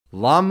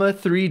LLaMA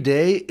 3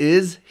 Day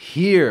is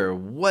here.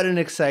 What an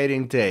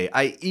exciting day.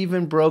 I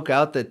even broke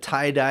out the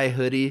tie-dye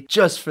hoodie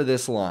just for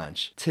this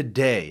launch.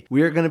 Today,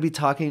 we are going to be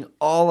talking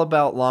all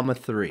about LLaMA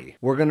 3.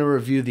 We're going to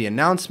review the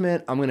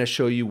announcement. I'm going to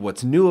show you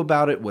what's new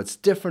about it, what's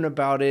different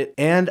about it,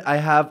 and I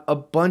have a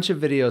bunch of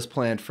videos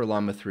planned for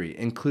LLaMA 3,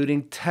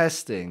 including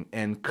testing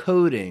and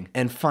coding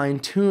and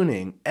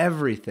fine-tuning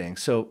everything.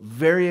 So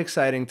very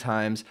exciting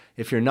times.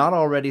 If you're not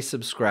already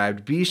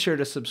subscribed, be sure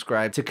to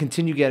subscribe to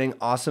continue getting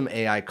awesome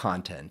AI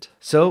content.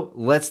 So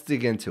let's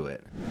dig into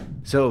it.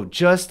 So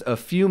just a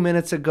few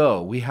minutes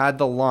ago, we had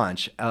the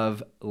launch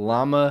of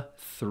LLaMA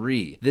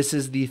 3. This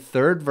is the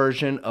third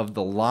version of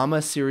the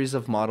LLaMA series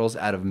of models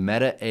out of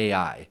Meta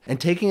AI. And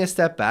taking a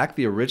step back,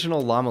 the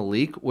original LLaMA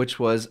leak, which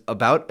was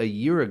about a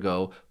year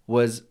ago,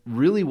 was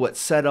really what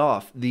set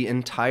off the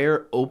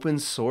entire open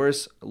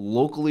source,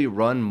 locally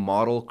run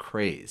model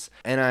craze.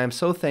 And I am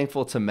so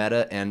thankful to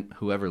Meta and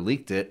whoever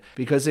leaked it,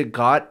 because it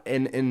got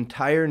an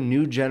entire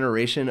new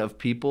generation of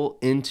people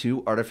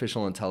into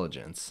artificial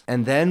intelligence.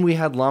 And then we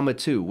had LLaMA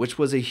 2, which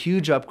was a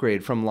huge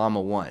upgrade from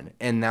LLaMA 1.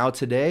 And now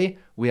today,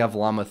 we have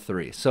LLaMA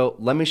 3. So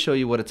let me show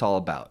you what it's all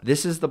about.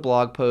 This is the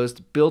blog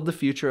post, Build the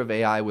Future of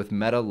AI with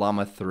Meta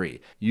LLaMA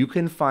 3. You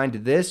can find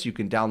this, you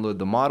can download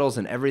the models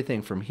and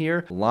everything from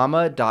here,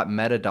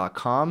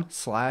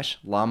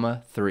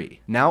 llama.meta.com/llama3.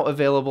 Now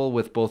available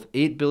with both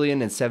 8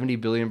 billion and 70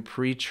 billion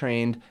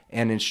pre-trained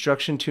and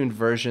instruction-tuned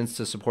versions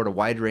to support a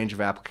wide range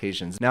of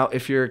applications. Now,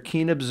 if you're a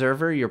keen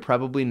observer, you're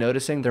probably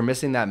noticing they're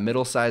missing that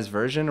middle-sized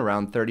version,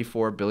 around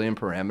 34 billion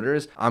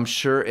parameters. I'm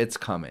sure it's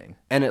coming.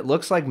 And it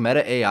looks like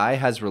Meta AI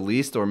has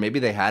released, or maybe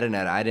they hadn't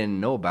and I didn't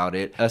know about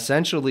it,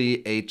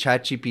 essentially a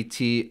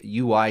ChatGPT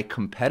UI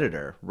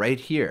competitor right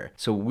here.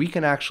 So we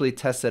can actually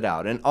test it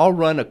out. And I'll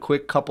run a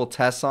quick couple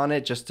tests on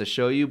it just to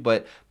show you,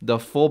 but the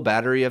full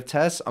battery of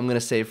tests I'm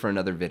gonna save for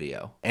another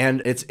video.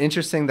 And it's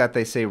interesting that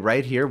they say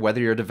right here,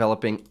 whether you're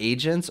developing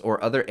agents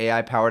or other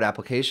AI-powered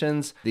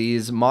applications,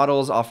 these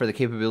models offer the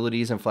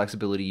capabilities and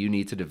flexibility you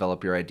need to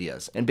develop your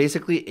ideas. And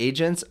basically,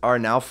 agents are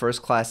now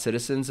first-class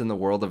citizens in the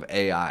world of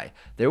AI.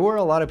 There were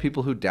a lot of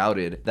people who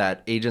doubted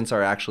that agents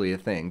are actually a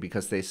thing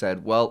because they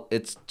said, well,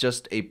 it's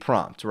just a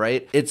prompt,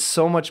 right? It's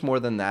so much more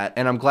than that,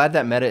 and I'm glad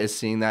that Meta is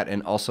seeing that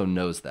and also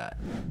knows that.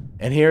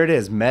 And here it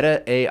is,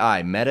 Meta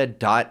AI,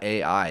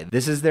 meta.ai.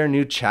 This is their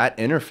new chat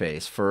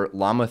interface for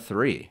LLaMA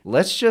 3.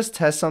 Let's just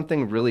test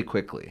something really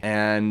quickly.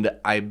 And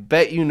I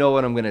bet you know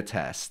what I'm gonna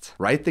test.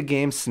 Write the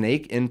game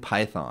Snake in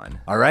Python.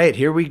 All right,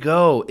 here we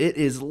go. It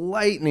is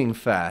lightning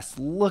fast.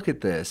 Look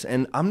at this.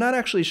 And I'm not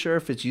actually sure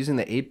if it's using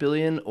the 8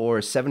 billion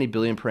or 70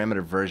 billion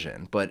parameter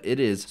version, but it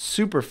is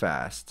super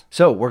fast.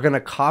 So we're gonna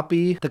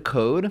copy the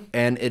code,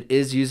 and it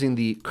is using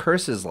the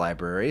curses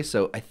library.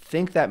 So I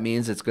think that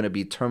means it's gonna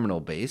be terminal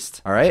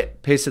based. All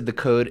right, pasted the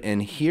code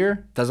in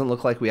here. Doesn't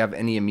look like we have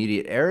any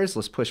immediate errors.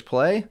 Let's push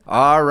play.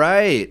 All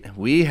right,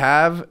 we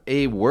have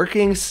a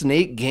working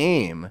Snake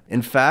game.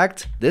 In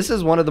fact, this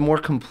is one of the more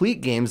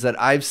complete games that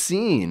I've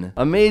seen.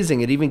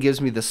 Amazing. It even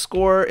gives me the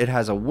score. It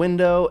has a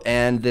window,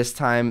 and this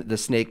time the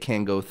snake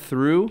can go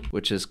through,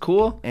 which is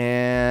cool.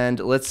 And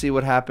let's see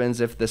what happens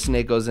if the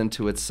snake goes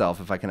into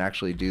itself, if I can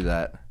actually do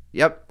that.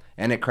 Yep.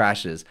 And it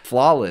crashes.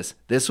 Flawless.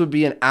 This would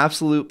be an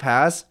absolute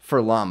pass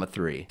for LLaMA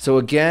 3. So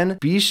again,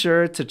 be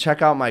sure to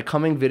check out my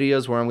coming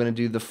videos where I'm going to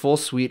do the full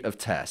suite of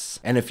tests.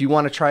 And if you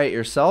want to try it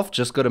yourself,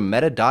 just go to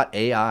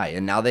meta.ai,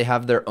 and now they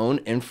have their own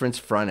inference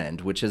front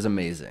end, which is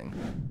amazing.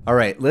 All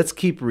right, let's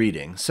keep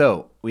reading.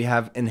 So we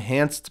have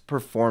enhanced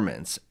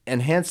performance,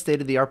 enhanced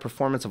state-of-the-art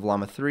performance of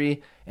LLaMA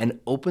 3, an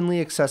openly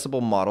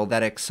accessible model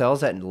that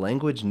excels at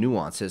language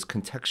nuances,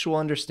 contextual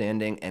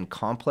understanding, and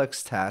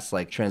complex tasks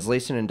like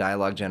translation and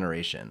dialogue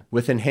generation.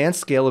 With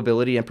enhanced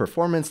scalability and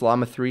performance,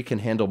 LLaMA 3 can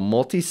handle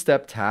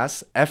multi-step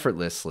tasks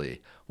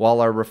effortlessly,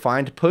 while our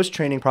refined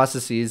post-training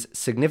processes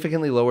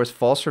significantly lowers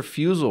false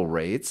refusal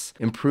rates,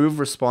 improve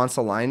response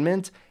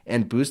alignment,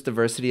 and boost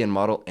diversity in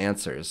model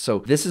answers. So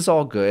this is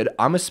all good.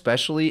 I'm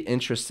especially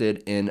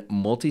interested in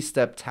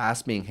multi-step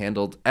tasks being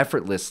handled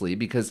effortlessly,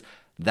 because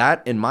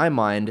that, in my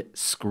mind,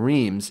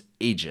 screams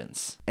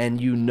agents. And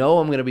you know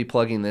I'm going to be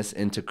plugging this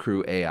into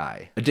Crew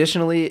AI.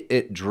 Additionally,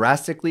 it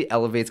drastically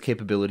elevates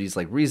capabilities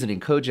like reasoning,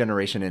 code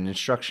generation, and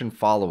instruction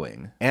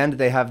following. And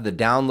they have the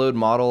download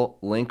model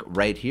link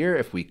right here.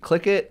 If we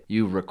click it,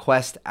 you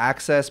request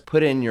access,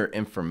 put in your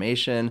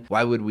information.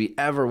 Why would we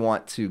ever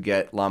want to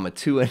get LLaMA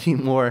 2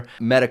 anymore?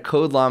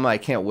 Metacode LLaMA, I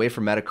can't wait for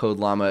Metacode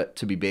LLaMA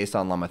to be based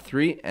on LLaMA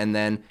 3, and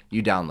then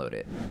you download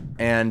it.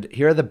 And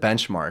here are the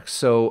benchmarks.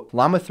 So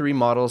LLaMA 3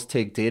 models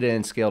take data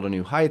and scale to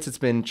new heights. It's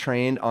been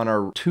trained on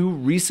our 2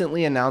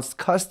 recently announced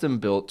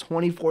custom-built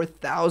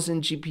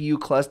 24,000 GPU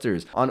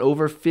clusters on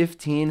over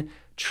 15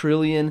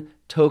 trillion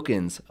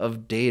tokens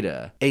of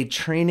data. A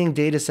training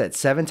dataset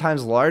 7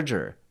 times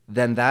larger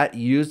than that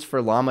used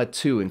for LLaMA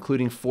 2,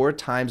 including 4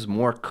 times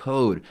more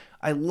code.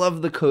 I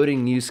love the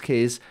coding use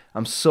case.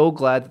 I'm so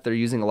glad that they're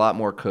using a lot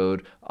more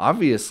code.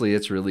 Obviously,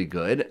 it's really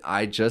good.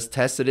 I just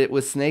tested it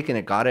with Snake and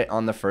it got it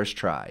on the first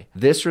try.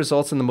 This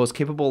results in the most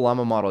capable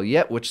LLaMA model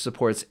yet, which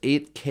supports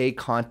 8K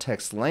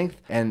context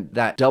length, and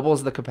that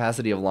doubles the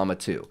capacity of LLaMA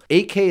 2.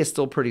 8K is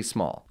still pretty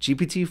small.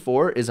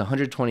 GPT-4 is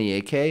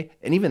 128K,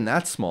 and even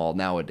that's small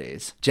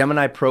nowadays.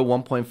 Gemini Pro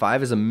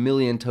 1.5 is 1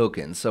 million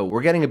tokens, so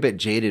we're getting a bit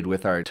jaded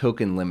with our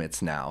token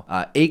limits now.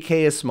 8K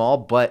is small,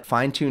 but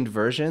fine-tuned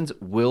versions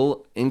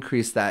will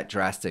increase that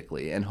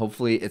drastically, and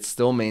hopefully it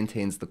still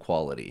maintains the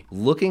quality.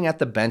 Looking at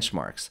the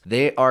benchmarks,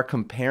 they are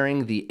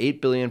comparing the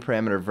 8 billion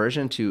parameter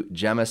version to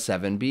Gemma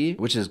 7b,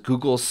 which is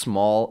Google's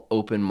small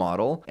open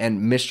model,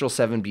 and Mistral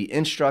 7b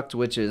Instruct,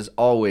 which is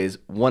always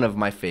one of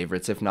my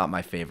favorites, if not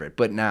my favorite.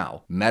 But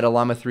now, Meta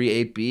LLaMA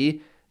 3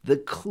 8b, the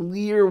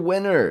clear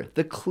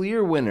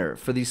winner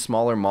for these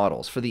smaller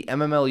models. For the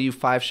MMLU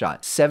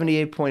 5-shot,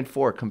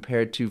 78.4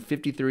 compared to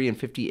 53 and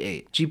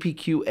 58.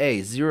 GPQA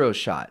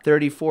 0-shot,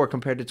 34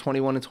 compared to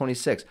 21 and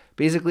 26.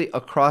 Basically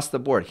across the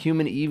board.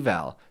 Human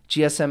eval,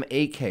 GSM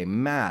 8K,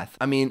 math.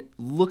 I mean,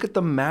 look at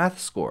the math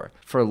score.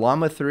 For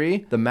LLaMA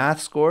 3, the math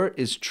score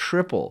is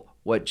triple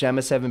what Gemma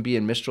 7b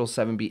and Mistral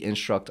 7b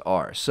Instruct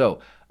are. So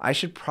I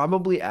should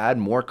probably add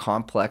more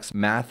complex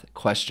math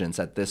questions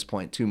at this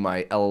point to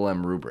my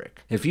LLM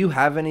rubric. If you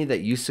have any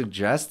that you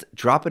suggest,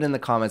 drop it in the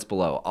comments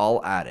below.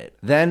 I'll add it.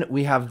 Then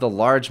we have the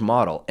large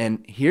model.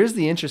 And here's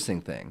the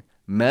interesting thing.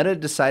 Meta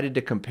decided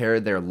to compare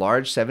their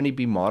large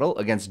 70B model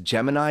against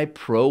Gemini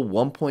Pro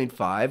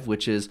 1.5,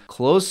 which is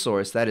closed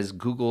source. That is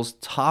Google's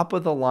top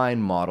of the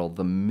line model,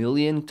 the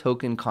million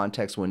token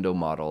context window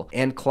model,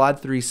 and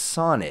Claude 3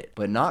 Sonnet,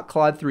 but not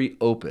Claude 3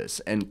 Opus.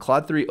 And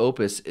Claude 3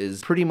 Opus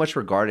is pretty much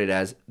regarded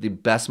as the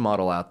best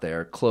model out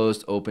there.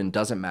 Closed, open,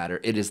 doesn't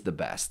matter. It is the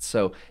best.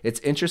 So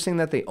it's interesting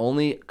that they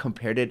only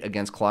compared it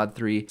against Claude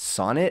 3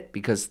 Sonnet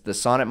because the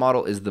Sonnet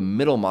model is the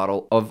middle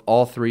model of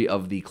all three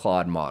of the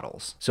Claude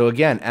models. So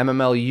again,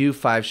 MMLU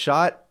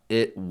 5-shot,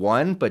 it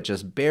won, but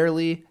just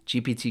barely.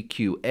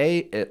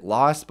 GPTQA, it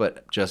lost,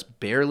 but just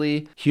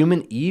barely.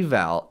 Human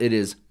eval, it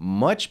is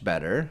much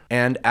better.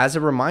 And as a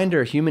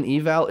reminder, human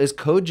eval is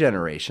code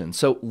generation.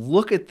 So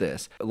look at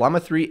this.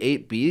 LLaMA 3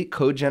 8b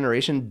code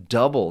generation,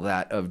 double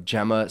that of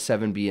Gemma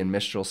 7b and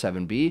Mistral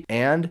 7b.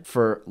 And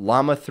for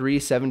LLaMA 3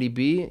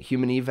 70b,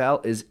 human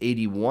eval is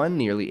 81,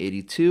 nearly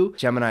 82.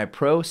 Gemini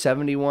Pro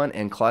 71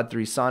 and Claude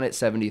 3 Sonnet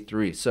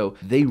 73. So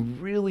they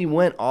really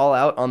went all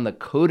out on the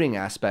coding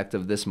aspect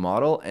of this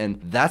model, and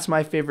that's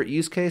my favorite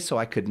use case, so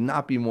I could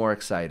not be more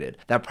excited.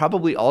 That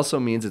probably also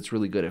means it's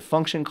really good at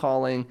function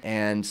calling,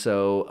 and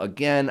so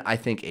again, I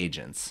think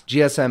agents.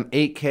 GSM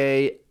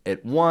 8K,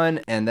 it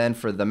won, and then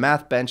for the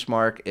math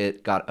benchmark,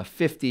 it got a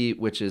 50,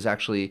 which is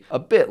actually a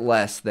bit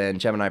less than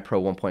Gemini Pro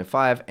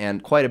 1.5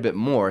 and quite a bit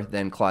more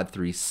than Claude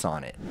 3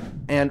 Sonnet.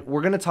 And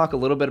we're going to talk a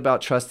little bit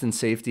about trust and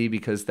safety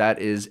because that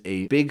is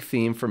a big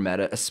theme for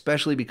Meta,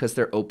 especially because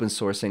they're open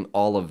sourcing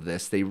all of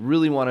this. They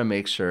really want to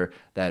make sure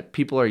that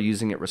people are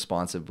using it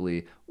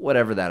responsibly,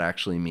 whatever that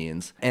actually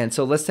means. And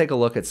so let's take a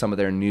look at some of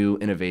their new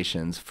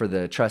innovations for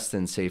the trust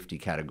and safety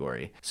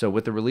category. So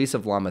with the release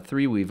of LLaMA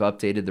 3, we've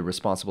updated the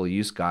responsible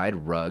use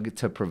guide, RUG,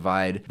 to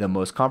provide the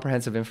most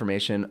comprehensive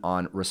information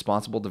on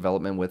responsible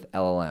development with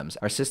LLMs.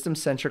 Our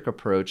system-centric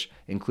approach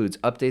includes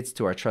updates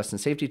to our trust and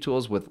safety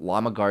tools with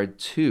LLaMA Guard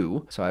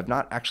 2. So I've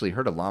not actually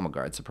heard of LLaMA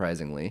Guard,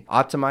 surprisingly.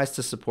 Optimized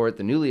to support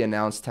the newly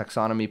announced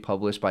taxonomy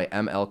published by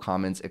ML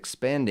Commons,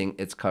 expanding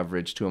its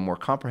coverage to a more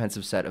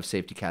comprehensive set of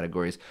safety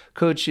categories,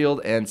 Code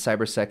Shield and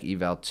CyberSec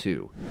Eval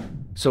 2.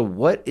 So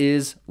what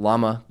is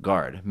LLaMA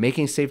Guard?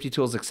 Making safety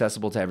tools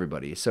accessible to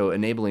everybody. So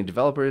enabling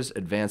developers,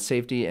 advanced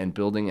safety, and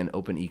building an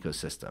open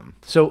ecosystem.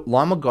 So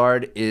LLaMA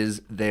Guard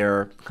is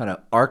their kind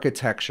of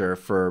architecture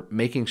for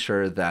making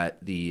sure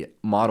that the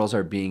models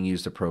are being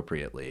used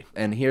appropriately.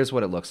 And here's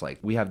what it looks like.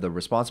 We have the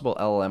responsible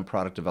LLM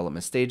product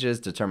development stages,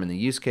 determine the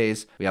use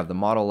case. We have the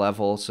model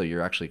level, so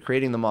you're actually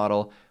creating the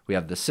model. We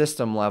have the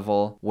system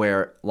level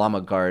where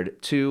LLaMA Guard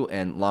 2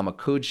 and LLaMA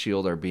Code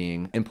Shield are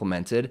being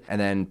implemented,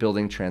 and then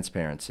building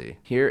transparency.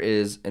 Here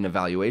is an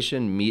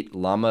evaluation, meet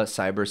LLaMA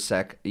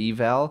CyberSec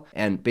Eval,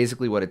 and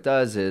basically what it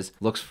does is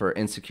looks for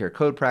insecure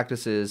code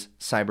practices,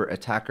 cyber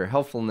attacker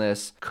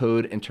helpfulness,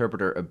 code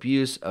interpreter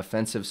abuse,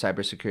 offensive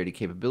cybersecurity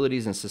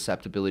capabilities, and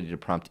susceptibility to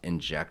prompt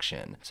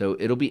injection. So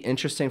it'll be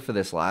interesting for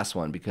this last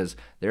one because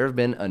there have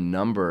been a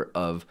number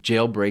of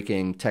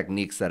jailbreaking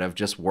techniques that have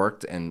just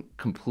worked and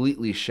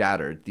completely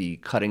shattered the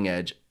cutting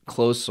edge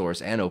closed source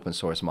and open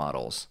source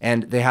models.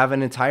 And they have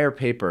an entire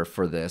paper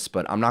for this,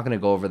 but I'm not going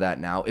to go over that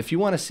now. If you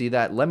want to see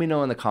that, let me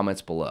know in the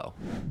comments below.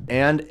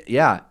 And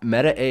yeah,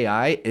 Meta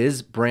AI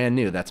is brand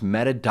new. That's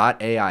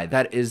meta.ai.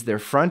 That is their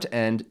front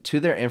end to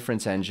their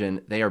inference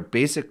engine. They are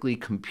basically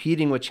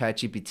competing with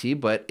ChatGPT,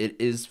 but it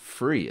is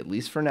free, at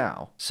least for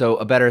now. So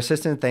a better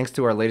assistant, thanks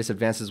to our latest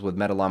advances with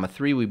Meta LLaMA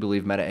 3, we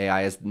believe Meta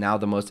AI is now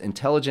the most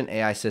intelligent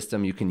AI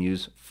system you can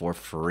use for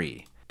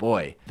free.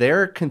 Boy,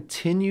 their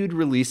continued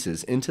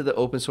releases into the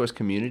open source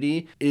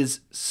community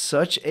is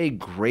such a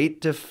great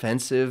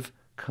defensive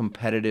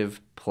competitive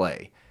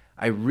play.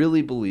 I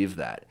really believe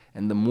that.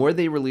 And the more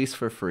they release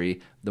for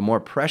free, the more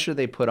pressure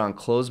they put on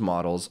closed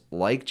models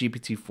like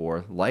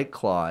GPT-4, like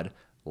Claude,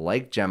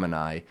 like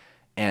Gemini,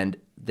 and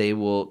they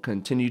will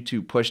continue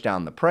to push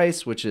down the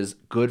price, which is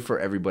good for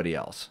everybody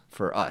else,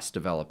 for us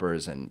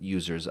developers and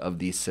users of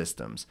these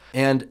systems.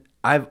 And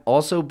I've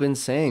also been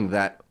saying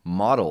that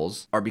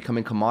models are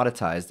becoming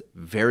commoditized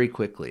very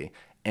quickly.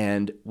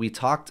 And we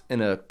talked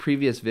in a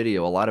previous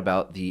video a lot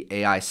about the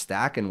AI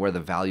stack and where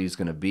the value is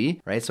going to be,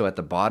 right? So at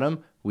the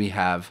bottom, we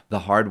have the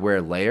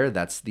hardware layer.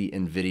 That's the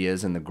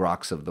NVIDIAs and the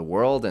Groks of the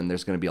world. And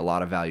there's going to be a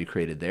lot of value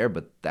created there,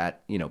 but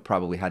that,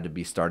 probably had to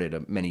be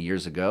started many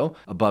years ago.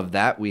 Above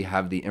that, we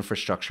have the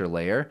infrastructure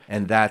layer,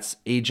 and that's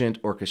agent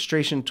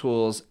orchestration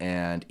tools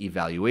and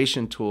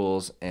evaluation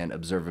tools and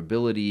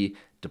observability,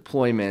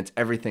 deployment,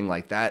 everything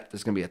like that.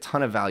 There's going to be a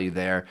ton of value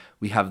there.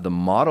 We have the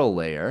model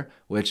layer,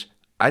 which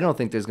I don't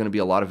think there's going to be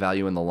a lot of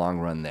value in the long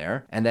run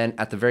there. And then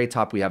at the very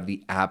top, we have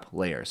the app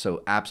layer.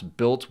 So apps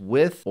built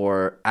with,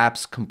 or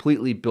apps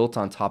completely built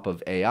on top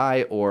of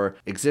AI, or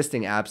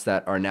existing apps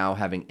that are now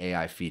having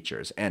AI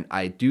features. And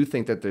I do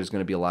think that there's going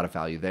to be a lot of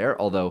value there,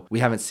 although we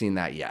haven't seen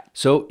that yet.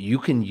 So you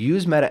can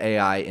use Meta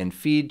AI in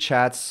feed,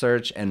 chats,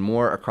 search, and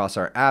more across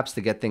our apps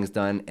to get things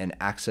done and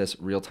access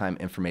real-time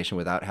information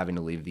without having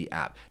to leave the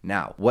app.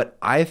 Now, what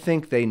I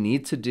think they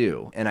need to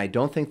do, and I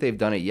don't think they've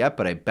done it yet,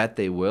 but I bet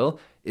they will,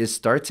 is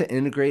start to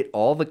integrate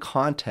all the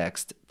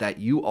context that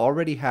you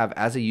already have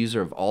as a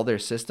user of all their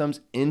systems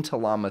into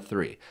LLaMA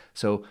 3.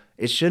 So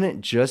it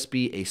shouldn't just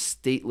be a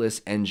stateless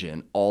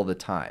engine all the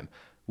time.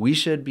 We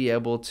should be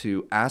able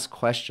to ask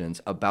questions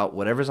about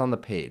whatever's on the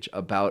page,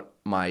 about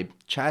my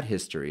chat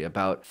history,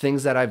 about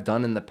things that I've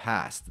done in the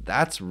past.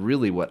 That's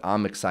really what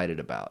I'm excited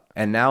about.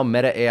 And now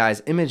Meta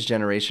AI's image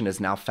generation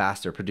is now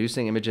faster,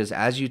 producing images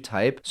as you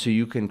type so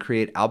you can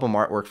create album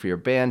artwork for your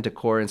band,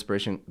 decor,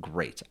 inspiration.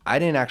 Great. I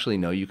didn't actually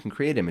know you can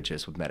create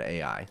images with Meta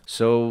AI.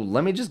 So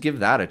let me just give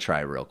that a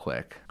try real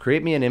quick.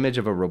 Create me an image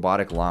of a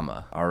robotic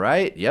llama. All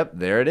right. Yep,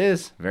 there it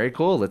is. Very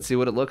cool. Let's see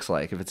what it looks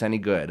like, if it's any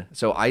good.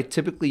 So I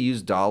typically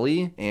use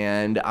DALL-E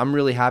and I'm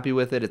really happy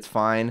with it. It's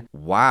fine.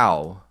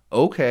 Wow.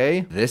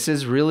 Okay, this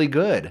is really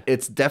good.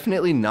 It's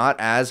definitely not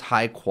as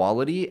high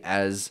quality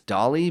as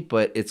DALL-E,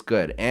 but it's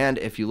good. And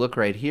if you look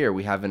right here,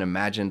 we have an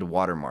imagined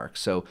watermark.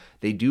 So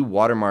they do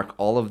watermark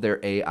all of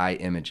their AI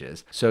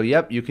images. So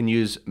yep, you can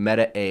use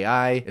Meta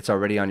AI. It's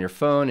already on your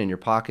phone, in your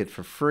pocket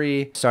for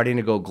free. Starting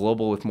to go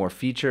global with more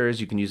features.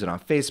 You can use it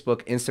on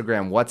Facebook,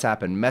 Instagram,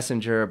 WhatsApp, and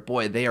Messenger.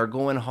 Boy, they are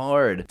going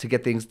hard to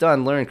get things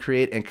done, learn,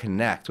 create, and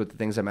connect with the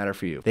things that matter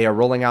for you. They are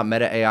rolling out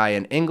Meta AI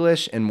in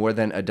English in more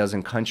than a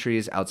dozen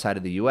countries outside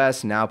of the US.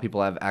 Now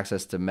people have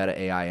access to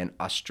Meta AI in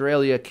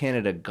Australia,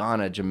 Canada,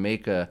 Ghana,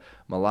 Jamaica,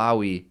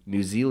 Malawi,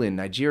 New Zealand,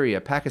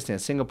 Nigeria, Pakistan,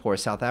 Singapore,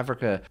 South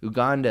Africa,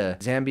 Uganda,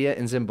 Zambia,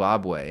 and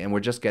Zimbabwe, and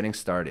we're just getting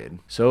started.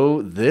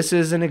 So this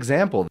is an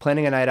example.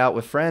 Planning a night out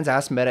with friends,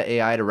 ask Meta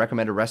AI to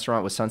recommend a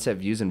restaurant with sunset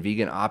views and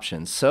vegan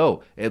options.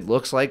 So it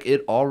looks like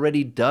it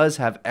already does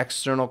have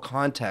external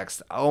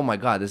context. Oh my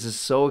God, this is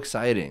so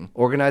exciting.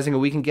 Organizing a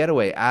weekend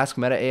getaway, ask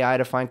Meta AI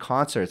to find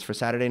concerts for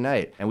Saturday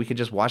night, and we can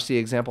just watch the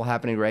example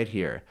happening right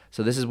here.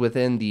 So this is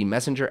within the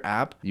Messenger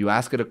app. You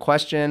ask it a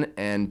question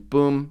and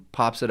boom,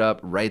 pops it up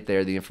right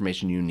there, the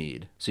information you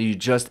need. So you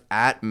just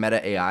at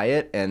Meta AI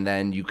it, and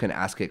then you can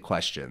ask it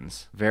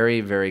questions.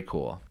 Very, very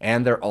cool.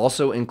 And they're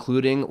also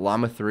including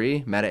LLaMA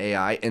 3, Meta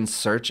AI, in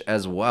search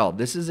as well.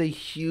 This is a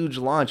huge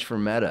launch for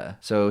Meta.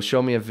 So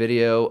show me a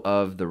video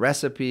of the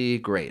recipe.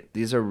 Great.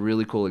 These are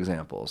really cool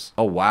examples.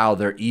 Oh wow,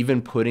 they're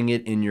even putting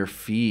it in your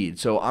feed.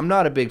 So I'm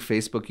not a big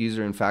Facebook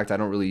user. In fact, I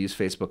don't really use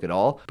Facebook at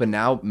all. But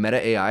now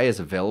Meta AI is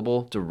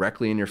available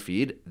directly in your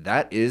feed.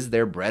 That is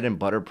their bread and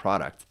butter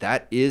product.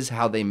 That is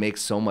how they make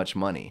so much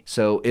money.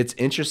 So it's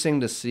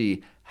interesting to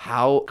see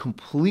how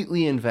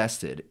completely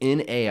invested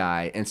in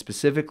AI and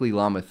specifically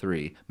LLaMA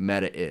 3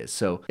 Meta is.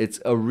 So it's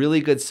a really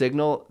good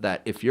signal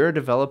that if you're a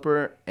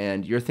developer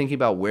and you're thinking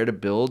about where to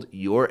build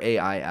your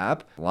AI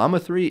app,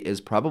 LLaMA 3 is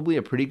probably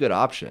a pretty good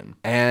option.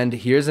 And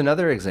here's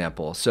another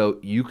example. So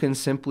you can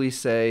simply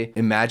say,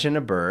 imagine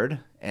a bird,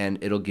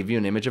 and it'll give you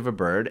an image of a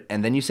bird,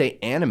 and then you say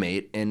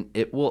animate, and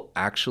it will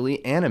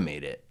actually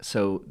animate it.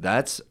 So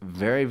that's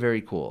very,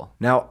 very cool.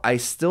 Now, I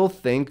still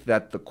think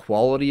that the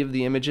quality of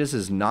the images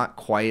is not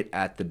quite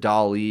at the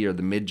DALL-E or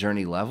the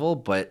Midjourney level,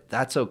 but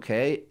that's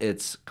okay.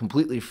 It's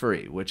completely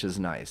free, which is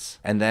nice.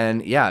 And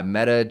then, yeah,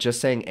 Meta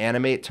just saying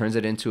animate turns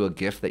it into a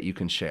GIF that you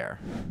can share.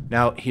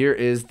 Now, here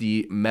is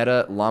the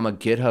Meta LLaMA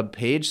GitHub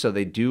page. So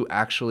they do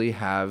actually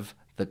have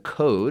the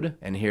code,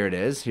 and here it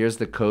is. Here's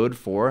the code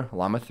for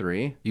LLaMA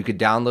 3. You could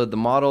download the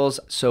models.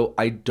 So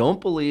I don't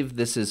believe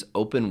this is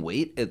open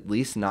weight, at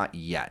least not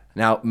yet.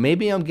 Now,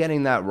 maybe I'm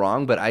getting that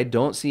wrong, but I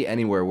don't see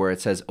anywhere where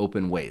it says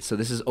open weight. So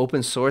this is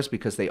open source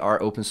because they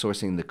are open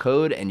sourcing the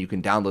code, and you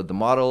can download the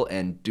model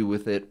and do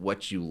with it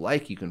what you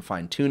like. You can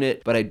fine tune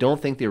it, but I don't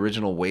think the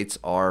original weights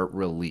are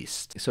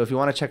released. So if you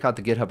want to check out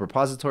the GitHub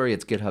repository,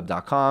 it's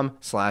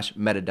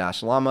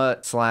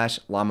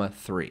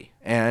github.com/meta-llama/llama3.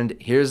 And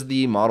here's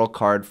the model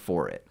card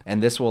for it.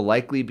 And this will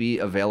likely be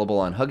available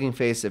on Hugging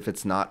Face if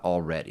it's not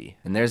already.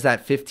 And there's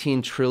that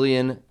 15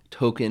 trillion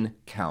token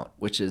count,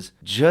 which is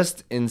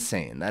just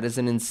insane. That is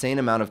an insane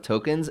amount of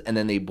tokens, and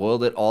then they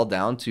boiled it all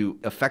down to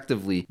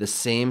effectively the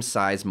same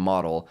size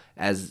model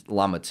as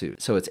LLaMA 2.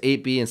 So it's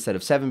 8B instead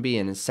of 7B,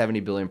 and it's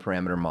 70 billion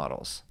parameter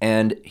models.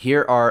 And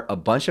here are a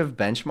bunch of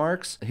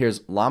benchmarks.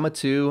 Here's LLaMA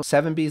 2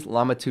 7B,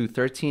 LLaMA 2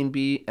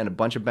 13B, and a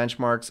bunch of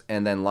benchmarks,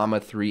 and then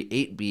LLaMA 3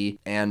 8B,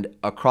 and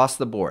across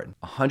the board,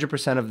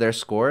 100% of their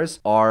scores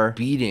are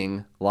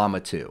beating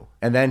LLaMA 2.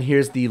 And then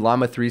here's the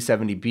LLaMA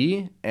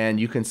 370B, and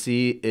you can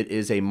see it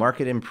is a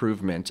market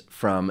improvement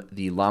from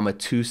the LLaMA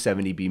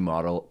 270B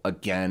model,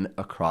 again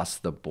across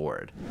the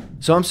board.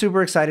 So I'm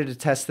super excited to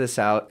test this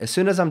out. As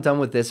soon as I'm done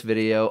with this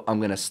video, I'm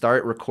gonna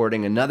start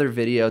recording another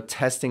video,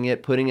 testing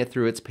it, putting it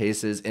through its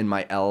paces in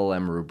my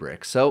LLM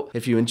rubric. So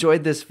if you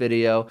enjoyed this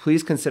video,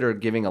 please consider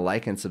giving a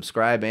like and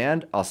subscribe,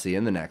 and I'll see you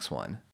in the next one.